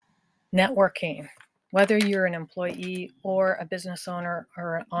Networking. Whether you're an employee or a business owner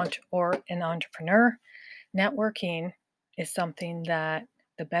or an entrepreneur, networking is something that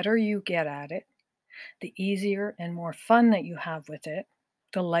the better you get at it, the easier and more fun that you have with it,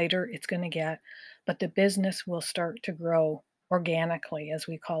 the lighter it's going to get, but the business will start to grow organically, as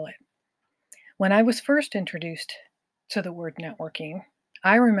we call it. When I was first introduced to the word networking,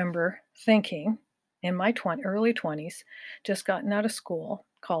 I remember thinking in my early 20s, just gotten out of school,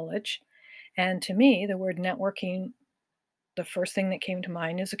 college, and to me, the word networking, the first thing that came to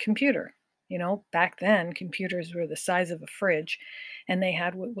mind is a computer. Back then, computers were the size of a fridge, and they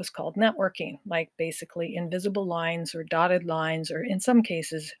had what was called networking, like basically invisible lines or dotted lines, or in some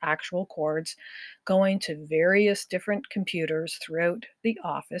cases, actual cords going to various different computers throughout the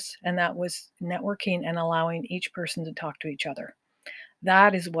office. And that was networking and allowing each person to talk to each other.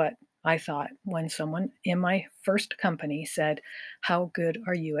 That is what I thought when someone in my first company said, "How good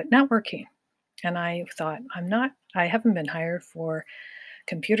are you at networking?" And I thought, I haven't been hired for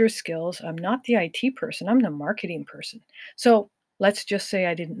computer skills. I'm not the IT person, I'm the marketing person. So let's just say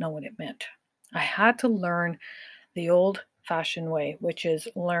I didn't know what it meant. I had to learn the old fashioned way, which is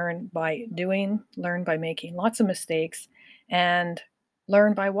learn by doing, learn by making lots of mistakes, and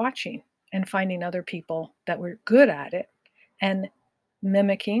learn by watching and finding other people that were good at it and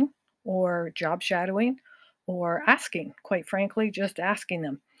mimicking or job shadowing or asking, quite frankly, just asking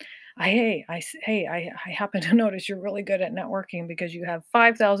them. I happen to notice you're really good at networking because you have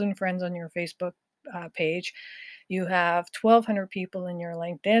 5,000 friends on your Facebook page. You have 1,200 people in your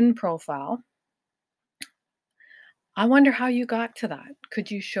LinkedIn profile. I wonder how you got to that.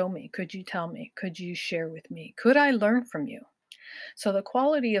 Could you show me? Could you tell me? Could you share with me? Could I learn from you? So the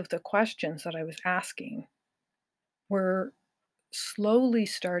quality of the questions that I was asking were slowly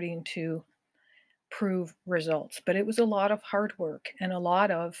starting to prove results, but it was a lot of hard work and a lot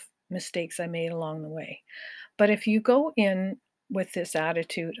of mistakes I made along the way. But if you go in with this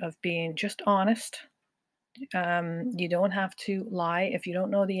attitude of being just honest, you don't have to lie. If you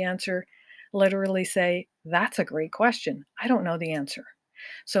don't know the answer, literally say, "That's a great question. I don't know the answer."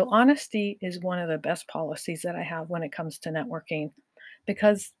 So, honesty is one of the best policies that I have when it comes to networking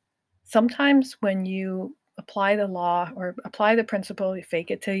because sometimes when you apply the law or apply the principle, you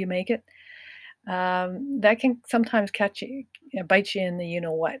fake it till you make it, that can sometimes catch you, bite you in the you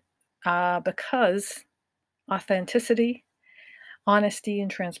know what, because authenticity, honesty, and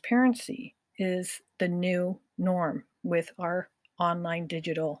transparency is the new norm with our online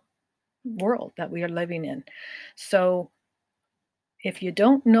digital world that we are living in. So, if you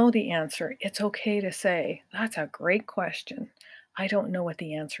don't know the answer, it's okay to say, "That's a great question. I don't know what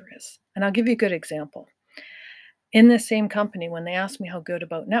the answer is." And I'll give you a good example. In this same company, when they asked me how good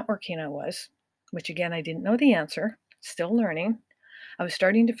about networking I was, which again, I didn't know the answer, still learning, I was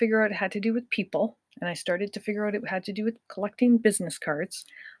starting to figure out it had to do with people. And I started to figure out it had to do with collecting business cards.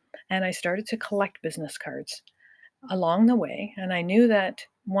 And I started to collect business cards along the way. And I knew that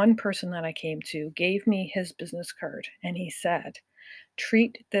one person that I came to gave me his business card. And he said,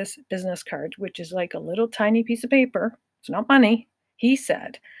 "Treat this business card," which is like a little tiny piece of paper. It's not money. He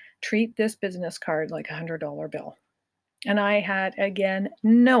said, "Treat this business card like a $100 bill." And I had, again,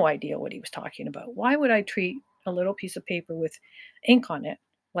 no idea what he was talking about. Why would I treat a little piece of paper with ink on it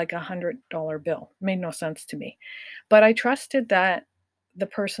like a $100 bill? It made no sense to me. But I trusted that the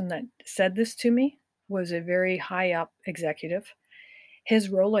person that said this to me was a very high up executive. His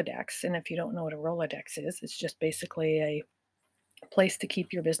Rolodex, and if you don't know what a Rolodex is, it's just basically a place to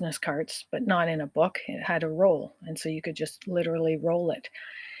keep your business cards, but not in a book. It had a roll, and so you could just literally roll it.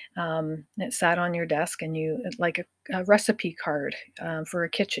 It sat on your desk, and like a recipe card for a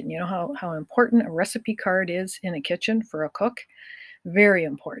kitchen. You know how important a recipe card is in a kitchen for a cook? Very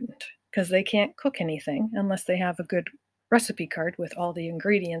important because they can't cook anything unless they have a good recipe card with all the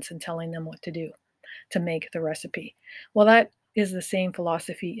ingredients and telling them what to do to make the recipe. Well, that is the same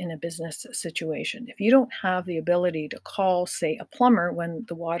philosophy in a business situation. If you don't have the ability to call, say, a plumber when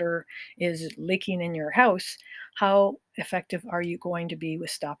the water is leaking in your house, how effective are you going to be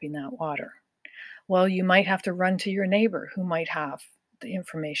with stopping that water? Well, you might have to run to your neighbor who might have the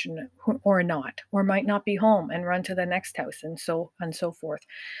information or not, or might not be home, and run to the next house, and so forth.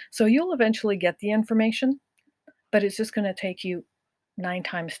 So you'll eventually get the information, but it's just going to take you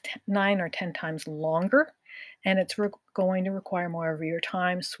 9 or 10 times longer, and it's going to require more of your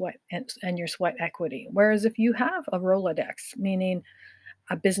time, sweat, and your sweat equity. Whereas if you have a Rolodex, meaning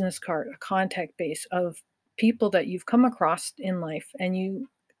a business card, a contact base of people that you've come across in life, and you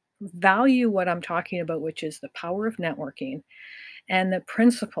value what I'm talking about, which is the power of networking and the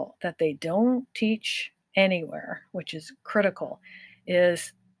principle that they don't teach anywhere, which is critical,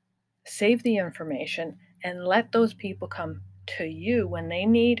 is save the information, and let those people come to you when they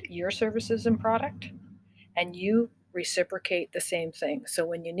need your services and product, and you reciprocate the same thing. So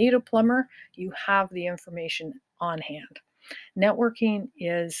when you need a plumber, you have the information on hand. Networking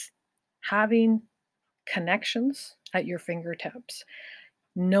is having connections at your fingertips,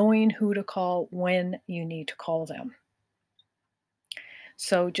 knowing who to call when you need to call them.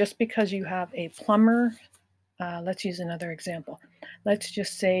 So just because you have a plumber, let's use another example. Let's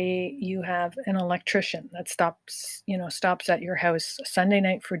just say you have an electrician that stops at your house Sunday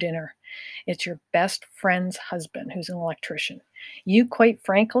night for dinner. It's your best friend's husband who's an electrician. You quite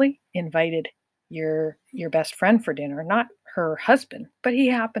frankly invited your best friend for dinner, not her husband, but he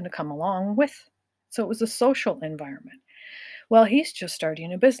happened to come along with. So it was a social environment. Well, he's just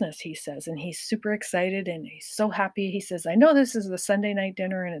starting a business, he says, and he's super excited and he's so happy. He says, I know this is the Sunday night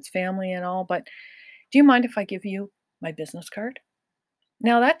dinner and it's family and all, but do you mind if I give you my business card?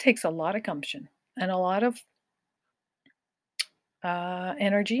 Now, that takes a lot of gumption and a lot of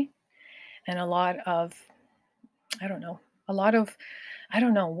energy and a lot of, I don't know, a lot of, I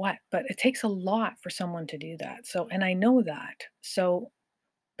don't know what, but it takes a lot for someone to do that. So, and I know that. So,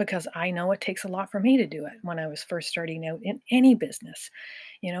 because I know it takes a lot for me to do it when I was first starting out in any business.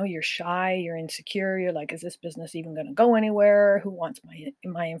 You're shy, you're insecure, you're like, is this business even going to go anywhere? Who wants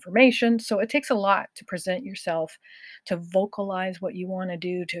my information? So it takes a lot to present yourself, to vocalize what you want to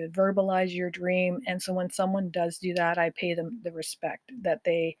do, to verbalize your dream. And so when someone does do that, I pay them the respect that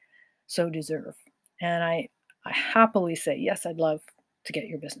they so deserve. And I happily say, yes, I'd love to get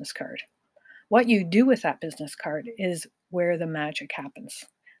your business card. What you do with that business card is where the magic happens.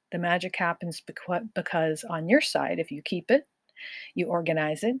 The magic happens because on your side, if you keep it, you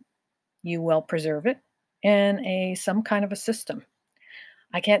organize it, you will preserve it in a some kind of a system.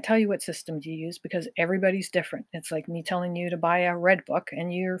 I can't tell you what system to use because everybody's different. It's like me telling you to buy a red book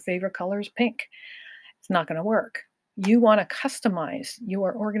and your favorite color is pink. It's not going to work. You want to customize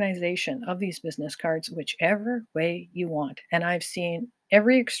your organization of these business cards whichever way you want. And I've seen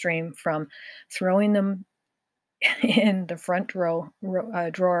every extreme from throwing them in the front drawer,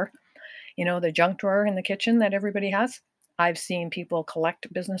 the junk drawer in the kitchen that everybody has. I've seen people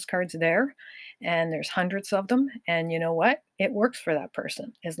collect business cards there, and there's hundreds of them. And you know what? It works for that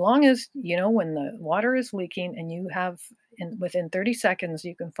person. As long as, when the water is leaking and you have, within 30 seconds,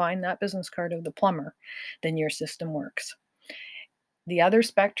 you can find that business card of the plumber, then your system works. The other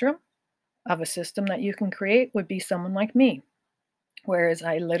spectrum of a system that you can create would be someone like me. Whereas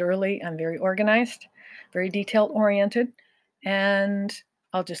I literally am very organized, very detail oriented, and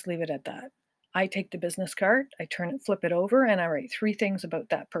I'll just leave it at that. I take the business card, I flip it over, and I write three things about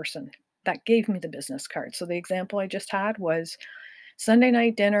that person that gave me the business card. So the example I just had was Sunday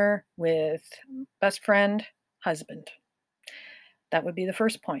night dinner with best friend, husband. That would be the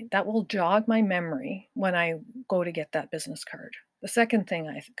first point. That will jog my memory when I go to get that business card. The second thing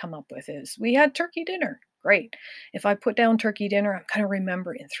I come up with is we had turkey dinner. Great. If I put down turkey dinner, I'm going to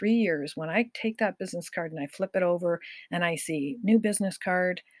remember in 3 years when I take that business card and I flip it over and I see new business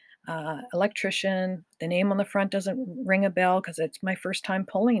card, electrician, the name on the front doesn't ring a bell because it's my first time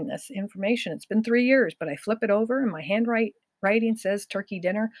pulling this information. It's been 3 years, but I flip it over and my writing says turkey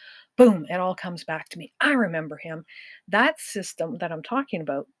dinner. Boom, it all comes back to me. I remember him. That system that I'm talking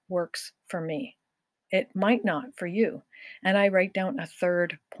about works for me. It might not for you. And I write down a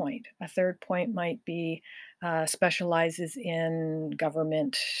third point. A third point might be specializes in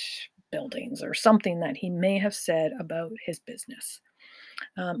government buildings or something that he may have said about his business.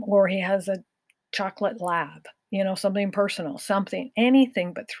 Or he has a chocolate lab, something personal, something,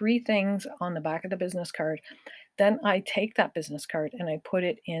 anything but three things on the back of the business card. Then I take that business card and I put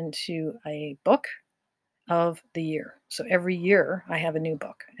it into a book of the year. So every year I have a new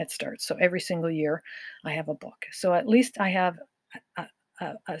book. It starts. So every single year I have a book. So at least I have a,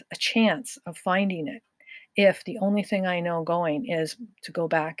 a chance of finding it if the only thing I know going is to go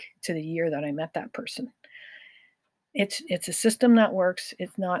back to the year that I met that person. It's a system that works.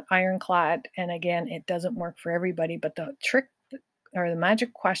 It's not ironclad, and again, it doesn't work for everybody. But the trick or the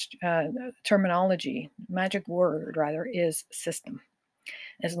magic question terminology, magic word rather, is system.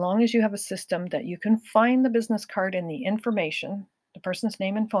 As long as you have a system that you can find the business card and the information, the person's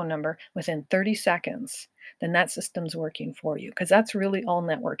name and phone number, within 30 seconds, then that system's working for you. Because that's really all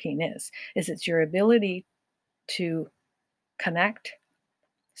networking is it's your ability to connect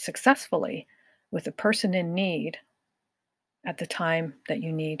successfully with a person in need at the time that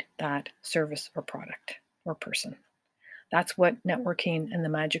you need that service or product or person. That's what networking and the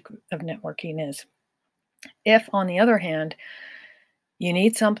magic of networking is. If, on the other hand, you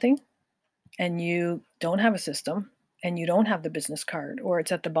need something and you don't have a system and you don't have the business card, or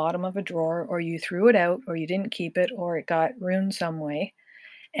it's at the bottom of a drawer, or you threw it out, or you didn't keep it, or it got ruined some way,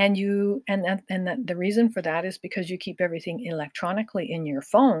 and the reason for that is because you keep everything electronically in your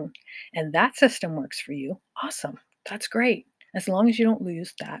phone, and that system works for you. Awesome. That's great. As long as you don't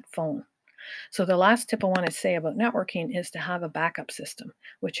lose that phone. So the last tip I want to say about networking is to have a backup system,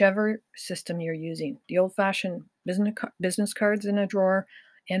 whichever system you're using. The old-fashioned business cards in a drawer,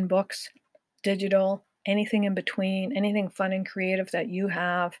 in books, digital, anything in between, anything fun and creative that you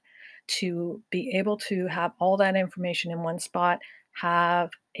have to be able to have all that information in one spot, have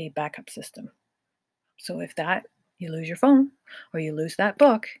a backup system. So if that you lose your phone or you lose that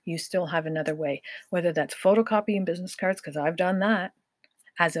book, you still have another way, whether that's photocopying business cards, because I've done that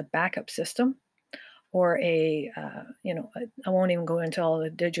as a backup system, or I won't even go into all the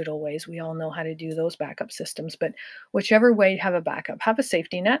digital ways. We all know how to do those backup systems, but whichever way, have a backup, have a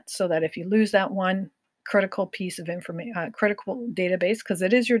safety net so that if you lose that one critical piece of information, critical database, because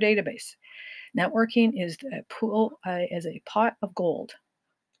it is your database. Networking is a pot of gold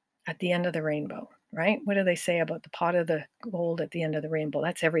at the end of the rainbow, right? What do they say about the pot of the gold at the end of the rainbow?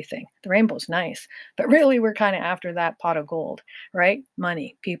 That's everything. The rainbow's nice, but really we're kind of after that pot of gold, right?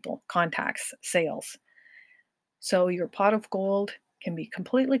 Money, people, contacts, sales. So your pot of gold can be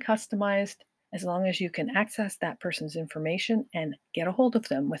completely customized as long as you can access that person's information and get a hold of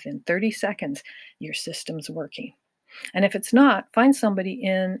them within 30 seconds, your system's working. And if it's not, find somebody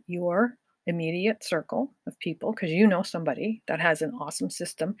in your immediate circle of people, because you know somebody that has an awesome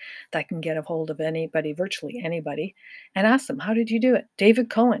system that can get a hold of anybody, virtually anybody, and ask them, how did you do it? David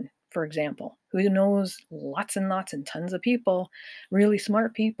Cohen, for example, who knows lots and lots and tons of people, really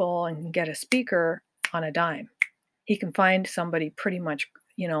smart people, and can get a speaker on a dime. He can find somebody pretty much,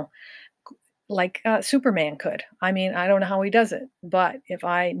 like Superman could. I mean, I don't know how he does it, but if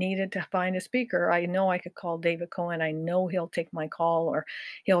I needed to find a speaker, I know I could call David Cohen. I know he'll take my call, or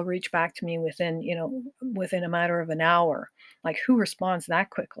he'll reach back to me within a matter of an hour. Like, who responds that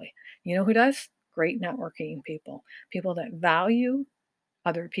quickly? You know who does? Great networking people, people that value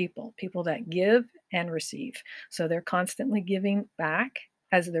other people, people that give and receive. So they're constantly giving back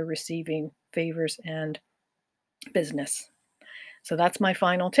as they're receiving favors and business. So that's my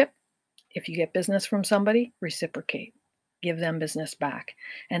final tip. If you get business from somebody, reciprocate. Give them business back.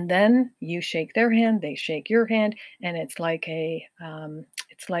 And then you shake their hand, they shake your hand, and it's like a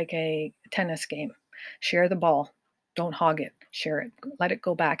tennis game. Share the ball. Don't hog it. Share it. Let it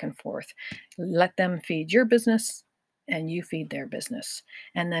go back and forth. Let them feed your business and you feed their business.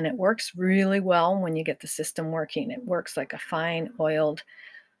 And then it works really well when you get the system working. It works like a fine oiled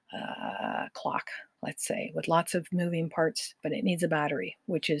clock, let's say, with lots of moving parts, but it needs a battery,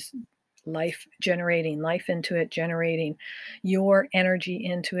 which is life into it, generating your energy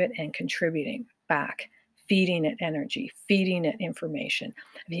into it and contributing back, feeding it energy, feeding it information.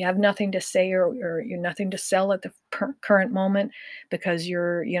 If you have nothing to say, or you're nothing to sell at the current moment because you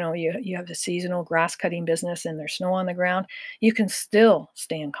have the seasonal grass cutting business and there's snow on the ground, you can still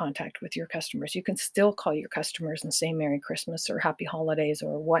stay in contact with your customers. You can still call your customers and say Merry Christmas or Happy Holidays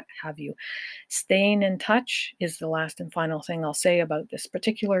or what have you. Staying in touch is the last and final thing I'll say about this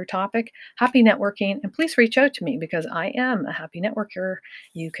particular topic. Happy networking, and please reach out to me because I am a happy networker.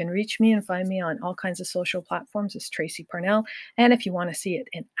 You can reach me and find me on all kinds of social platforms as Tracy Parnell. And if you want to see it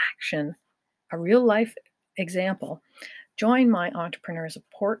in action, a real life example, join my Entrepreneur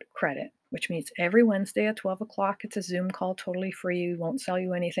Support Credit, which meets every Wednesday at 12 o'clock. It's a Zoom call, totally free, won't sell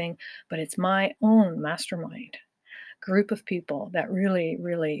you anything, but it's my own mastermind group of people that really,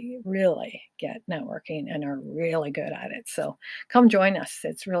 really, really get networking and are really good at it. So come join us.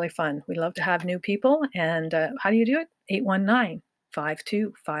 It's really fun. We love to have new people. And how do you do it?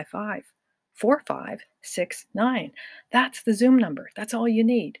 819-5255-4569. That's the Zoom number. That's all you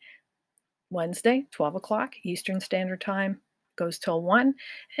need. Wednesday, 12 o'clock Eastern Standard Time, goes till 1.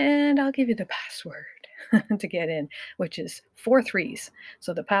 And I'll give you the password to get in, which is 4 threes.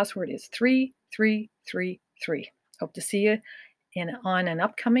 So the password is 3333. Hope to see you on an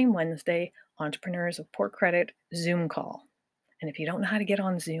upcoming Wednesday Entrepreneurs of Port Credit Zoom call. And if you don't know how to get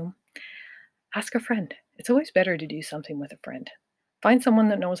on Zoom, ask a friend. It's always better to do something with a friend. Find someone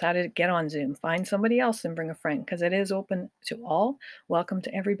that knows how to get on Zoom. Find somebody else and bring a friend because it is open to all. Welcome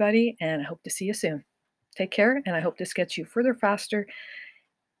to everybody, and I hope to see you soon. Take care, and I hope this gets you further faster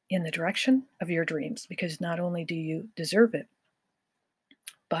in the direction of your dreams, because not only do you deserve it,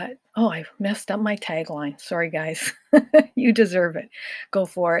 but I messed up my tagline. Sorry, guys. You deserve it. Go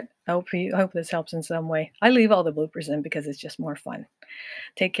for it. I hope this helps in some way. I leave all the bloopers in because it's just more fun.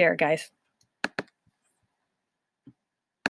 Take care, guys.